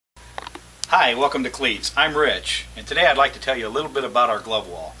Hi, welcome to Cleats. I'm Rich, and today I'd like to tell you a little bit about our glove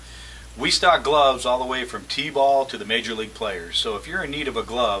wall. We stock gloves all the way from T-ball to the major league players, so if you're in need of a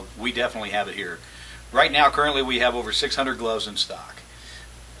glove, we definitely have it here. Right now, currently, we have over 600 gloves in stock.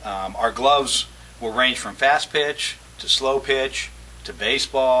 Our gloves will range from fast pitch to slow pitch to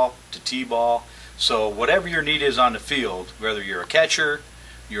baseball to T-ball, so whatever your need is on the field, whether you're a catcher,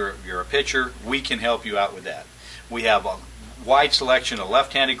 you're a pitcher, we can help you out with that. We have a wide selection of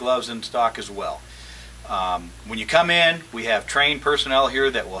left-handed gloves in stock as well. When you come in, we have trained personnel here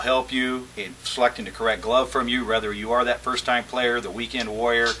that will help you in selecting the correct glove from you, whether you are that first-time player, the weekend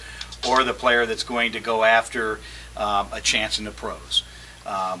warrior, or the player that's going to go after a chance in the pros.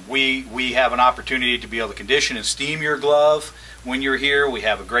 We have an opportunity to be able to condition and steam your glove when you're here. We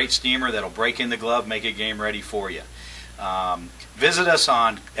have a great steamer that'll break in the glove, make it game ready for you. Visit us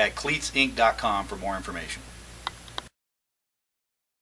at cleatsinc.com for more information.